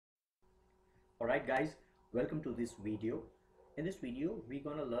Alright guys, welcome to this video. In this video we're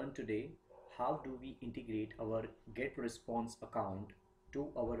gonna learn today how do we integrate our Getresponse account to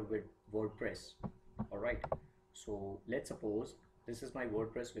our WordPress. Alright, so let's suppose this is my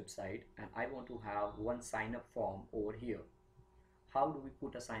WordPress website and I want to have one sign up form over here. How do we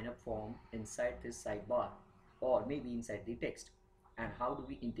put a sign up form inside this sidebar or maybe inside the text, and how do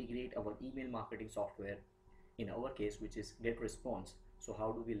we integrate our email marketing software, in our case which is Getresponse. So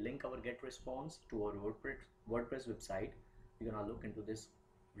how do we link our Getresponse to our WordPress website? We're gonna look into this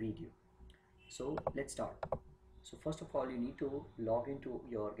video. So let's start. So first of all, you need to log into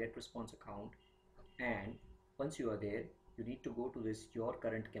your Getresponse account, and once you are there you need to go to this your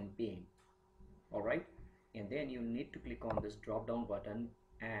current campaign. Alright, and then you need to click on this drop down button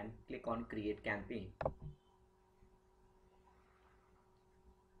and click on create campaign.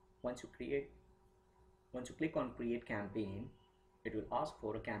 Once you click on create campaign, it will ask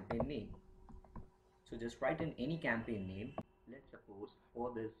for a campaign name. So just write in any campaign name. Let's suppose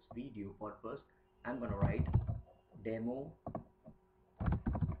for this video purpose I'm gonna write demo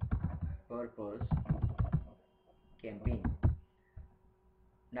purpose campaign.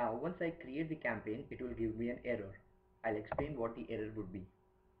 Now once I create the campaign, it will give me an error. I'll explain what the error would be.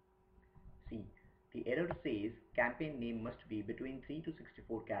 See, the error says campaign name must be between 3 to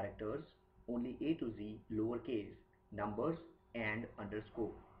 64 characters, only A to Z lowercase, numbers and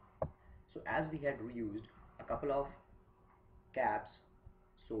underscore. So as we had reused a couple of caps,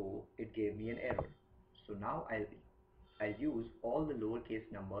 so it gave me an error. So now I'll use all the lowercase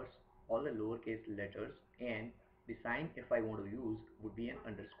numbers, all the lowercase letters, and the sign if I want to use would be an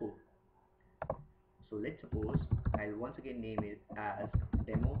underscore. So let's suppose I'll once again name it as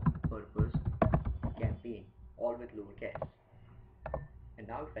demo purpose campaign, all with lowercase. And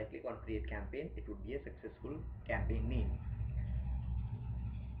now if I click on create campaign, it would be a successful campaign name.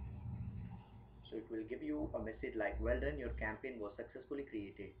 So it will give you a message like, well done, your campaign was successfully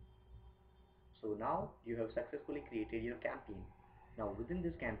created. So now you have successfully created your campaign. Now within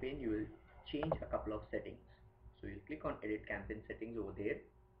this campaign you will change a couple of settings. So you'll click on edit campaign settings over there,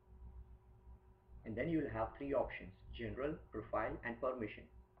 and then you will have three options: general, profile and permission.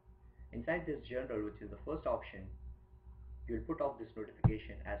 Inside this general, which is the first option, you will put off this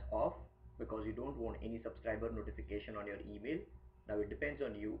notification as off because you don't want any subscriber notification on your email. Now it depends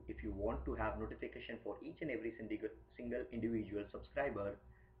on you. If you want to have notification for each and every single individual subscriber,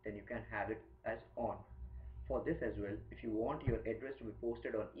 then you can have it as on. For this as well, if you want your address to be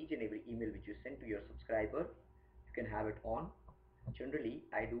posted on each and every email which you send to your subscriber, you can have it on. Generally,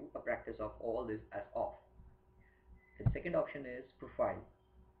 I do a practice of all this as off. The second option is profile.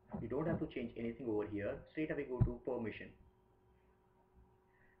 You don't have to change anything over here. Straight away go to permission.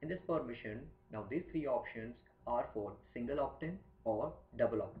 In this permission, now these three options are for single opt-in or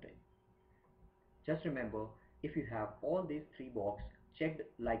double opt-in. Just remember, if you have all these three boxes checked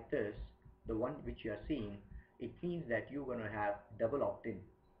like this, the one which you are seeing, it means that you're going to have double opt-in.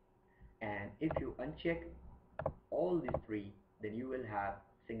 And if you uncheck all these three, then you will have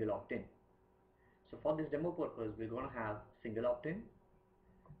single opt-in. So for this demo purpose, we're going to have single opt-in.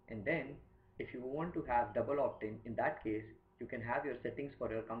 And then if you want to have double opt-in, in that case you can have your settings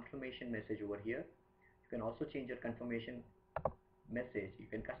for your confirmation message over here. You can also change your confirmation message. You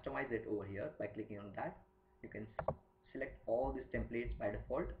can customize it over here by clicking on that. You can select all these templates by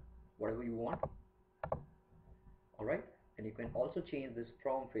default, whatever you want. Alright, and you can also change this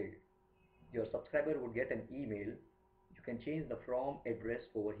from field. Your subscriber would get an email. You can change the from address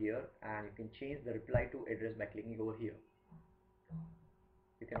over here, and you can change the reply to address by clicking over here.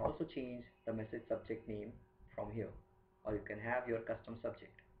 You can also change the message subject name from here, or you can have your custom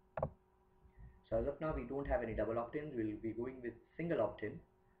subject. So as of now we don't have any double opt-ins. We'll be going with single opt-in,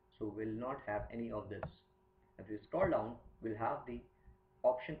 so we'll not have any of this. If we scroll down, we'll have the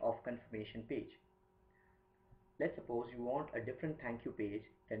option of confirmation page. Let's suppose you want a different thank you page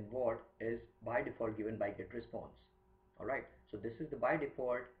than what is by default given by Getresponse. Alright, so this is the by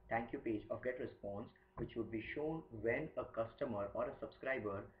default thank you page of Getresponse, which would be shown when a customer or a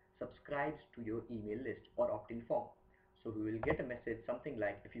subscriber subscribes to your email list or opt-in form. So we will get a message something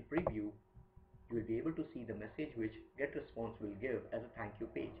like, if you preview, you will be able to see the message which Getresponse will give as a thank you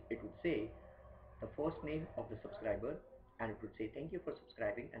page. It would say the first name of the subscriber, and it would say thank you for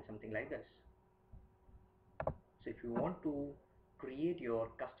subscribing, and something like this. So if you want to create your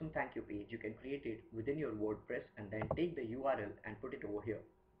custom thank you page, you can create it within your WordPress and then take the URL and put it over here.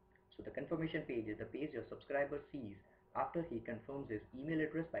 So the confirmation page is the page your subscriber sees after he confirms his email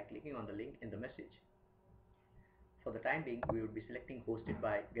address by clicking on the link in the message. For the time being, we would be selecting hosted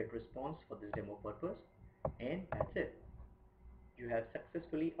by Getresponse for this demo purpose, and that's it. You have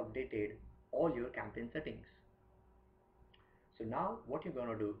successfully updated all your campaign settings. So now what you're going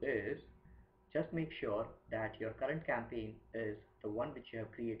to do is just make sure that your current campaign is the one which you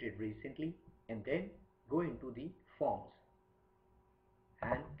have created recently, and then go into the forms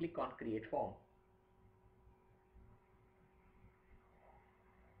and click on create form.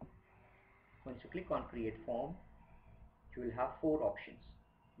 Once you click on create form, you will have four options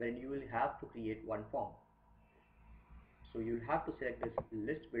wherein you will have to create one form. So you'll have to select this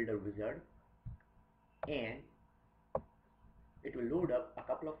list builder wizard, and it will load up a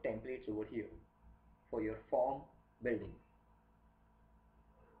couple of templates over here for your form building.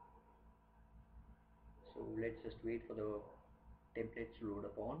 So let's just wait for the templates to load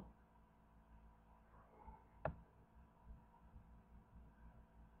upon.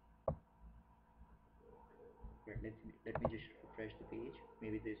 Right, let me just refresh the page.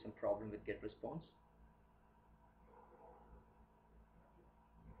 Maybe there's some problem with Getresponse.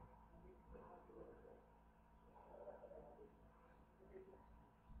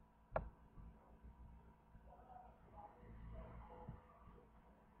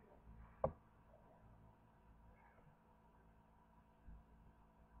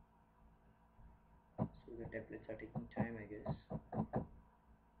 So the templates are taking time, I guess.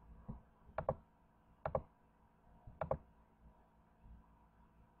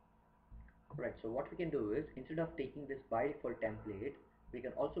 Right, so what we can do is, instead of taking this by default template, we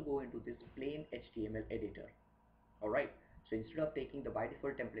can also go into this plain HTML editor. Alright, so instead of taking the by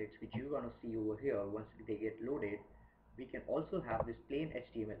default templates which you're gonna see over here once they get loaded, we can also have this plain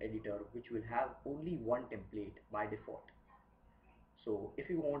HTML editor which will have only one template by default. So if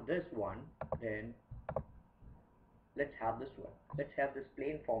you want this one, then let's have this one. Let's have this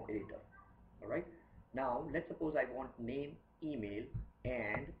plain form editor. Alright, now let's suppose I want name, email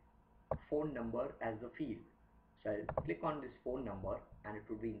and phone number as the field. So I'll click on this phone number and it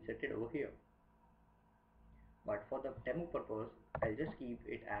will be inserted over here. But for the demo purpose, I'll just keep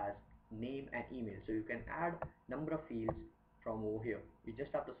it as name and email. So you can add number of fields from over here. You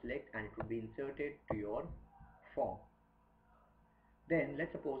just have to select and it will be inserted to your form. Then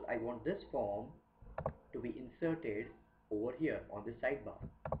let's suppose I want this form to be inserted over here on the sidebar.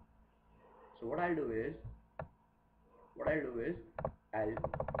 So what I'll do is I'll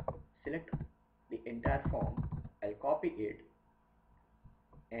select the entire form, I'll copy it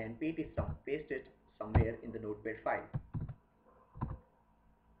and paste it somewhere in the notepad file.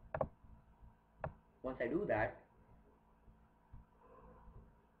 Once I do that,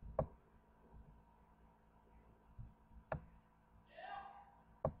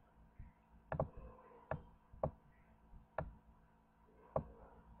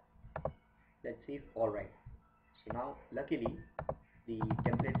 let's see if alright. So now luckily the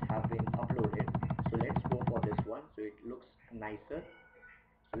templates have been uploaded. So let's go for this one so it looks nicer.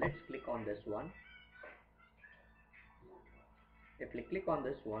 So let's click on this one. If we click on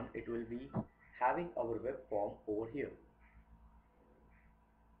this one, it will be having our web form over here.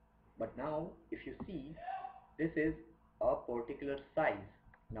 But now if you see, this is a particular size.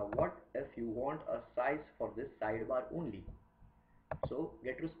 Now what if you want a size for this sidebar only? So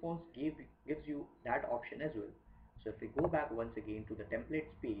Getresponse gives you that option as well. So if we go back once again to the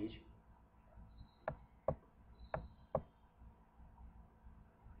templates page,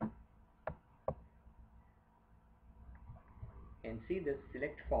 and see this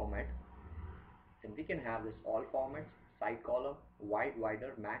select format, then we can have this all formats, side column, wide,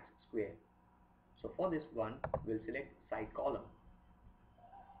 wider, max, square. So for this one, we'll select side column.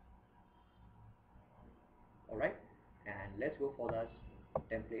 Alright, and let's go for the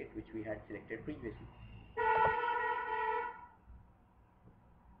template which we had selected previously.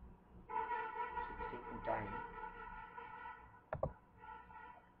 So it's taking time.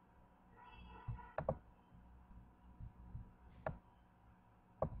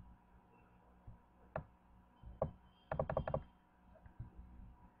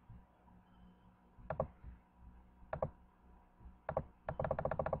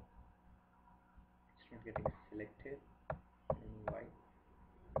 It's not getting selected. I don't know why.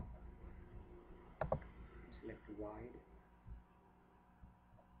 Select wide.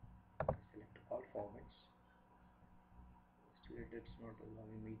 Select all formats. Still it's not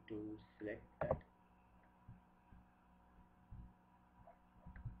allowing me to select that.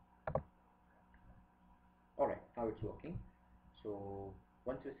 Alright, now it's working. So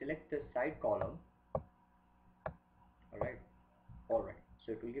once we select the side column, alright,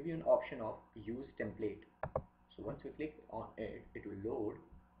 so it will give you an option of use template. So once we click on it, it will load.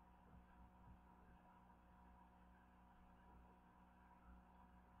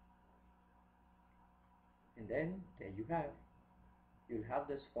 And then there you have you'll have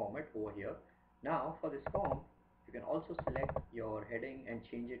this format over here. Now for this form, you can also select your heading and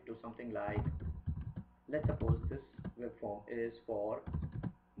change it to something like, let's suppose this web form is for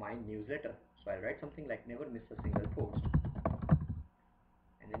my newsletter. So I'll write something like never miss a single post.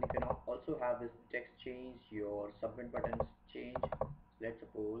 And then you can also have this text change, your submit buttons change. Let's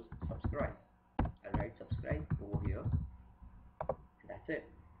suppose subscribe. I'll write subscribe over here. And that's it.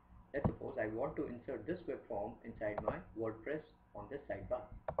 Let's suppose I want to insert this web form inside my WordPress on this sidebar.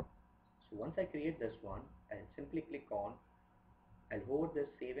 So once I create this one, I'll simply click on, I'll hover this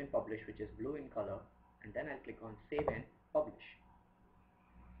save and publish, which is blue in color, and then I'll click on save and publish.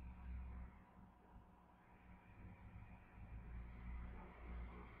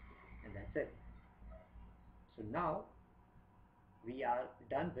 And that's it. So now we are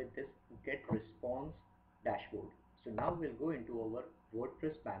done with this Getresponse dashboard. So now we'll go into our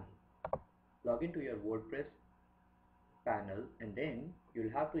WordPress panel. Log into your WordPress panel and then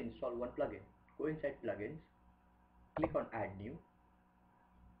you'll have to install one plugin. Go inside plugins, click on add new,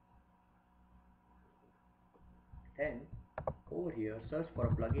 then over here search for a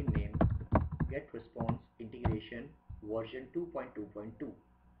plugin named Getresponse Integration version 2.2.2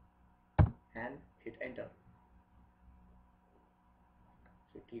 and hit enter.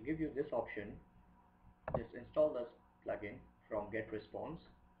 So it will give you this option. Just install this plugin from Getresponse.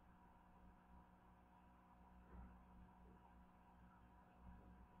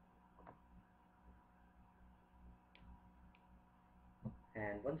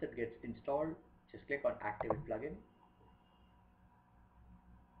 And once it gets installed, just click on activate plugin.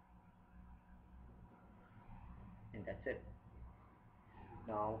 And that's it.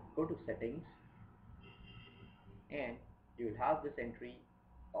 Now go to settings and you will have this entry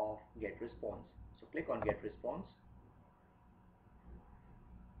of Getresponse. So click on Getresponse.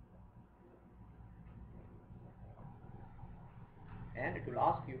 And it will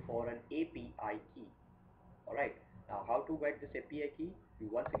ask you for an API key. Alright, now how to get this API key? You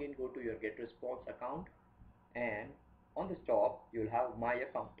once again go to your Getresponse account and on this top you will have my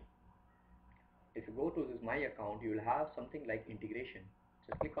account. If you go to this my account, you will have something like integration.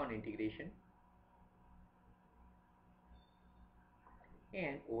 Just click on integration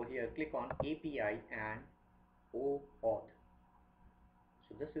and over here click on API and OAuth.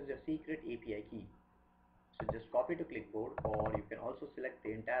 So this is your secret API key. So just copy to clipboard, or you can also select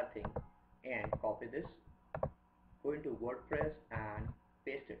the entire thing and copy this, go into WordPress and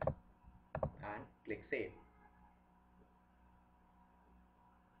paste it and click save.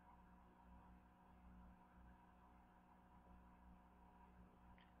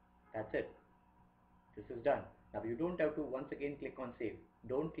 That's it. This is done. Now you don't have to once again click on save.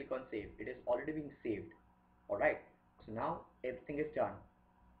 Don't click on save. It is already being saved. Alright. So now everything is done.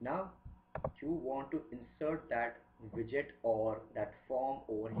 Now you want to insert that widget or that form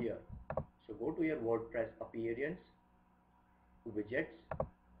over here. So go to your WordPress appearance, widgets,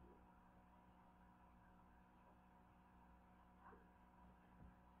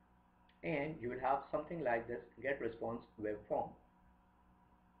 and you will have something like this Getresponse web form.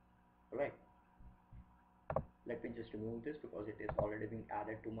 Alright. Let me just remove this because it is already being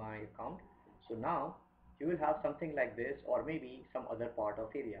added to my account. So now you will have something like this, or maybe some other part of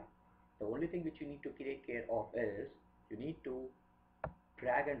area. The only thing which you need to take care of is you need to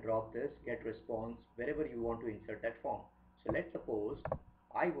drag and drop this Getresponse wherever you want to insert that form. So let's suppose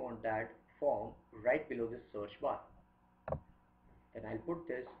I want that form right below this search bar. Then I'll put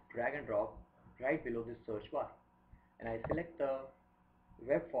this drag and drop right below this search bar, and I select the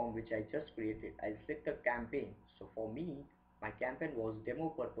web form which I just created. I'll select the campaign. So for me, my campaign was demo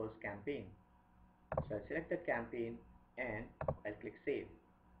purpose campaign. So I'll select the campaign and I'll click save.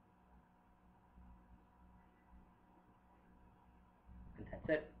 And that's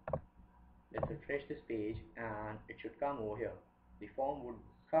it. Let's refresh this page and it should come over here. The form would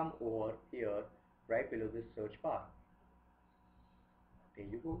come over here right below this search bar. There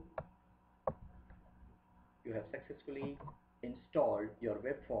you go. You have successfully installed your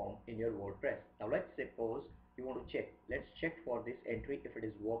web form in your WordPress. Now let's suppose you want to check. Let's check for this entry if it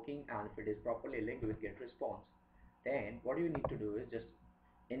is working and if it is properly linked with Getresponse. Then what you need to do is just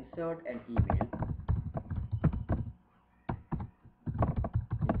insert an email.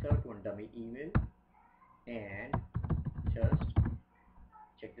 Insert one dummy email and just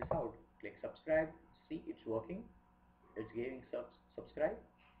check this out. Click subscribe. See, it's working. It's giving subscribe.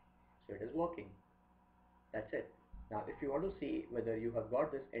 So it is working. That's it. Now if you want to see whether you have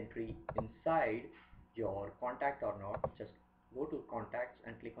got this entry inside your contact or not, just go to contacts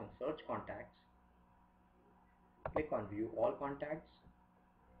and click on search contacts. Click on view all contacts.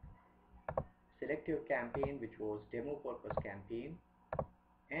 Select your campaign which was demo purpose campaign.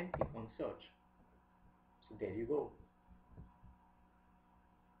 and click on search. So there you go.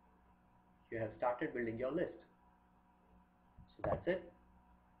 You have started building your list. So that's it.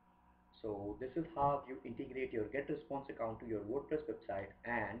 So this is how you integrate your Getresponse account to your WordPress website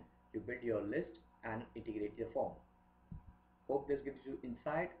and you build your list and integrate your form. Hope this gives you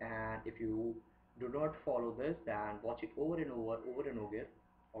insight, and if you do not follow this, then watch it over and over.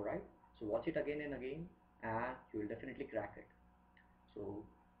 Alright? So watch it again and again and you will definitely crack it. So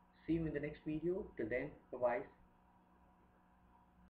see you in the next video. Till then, bye bye.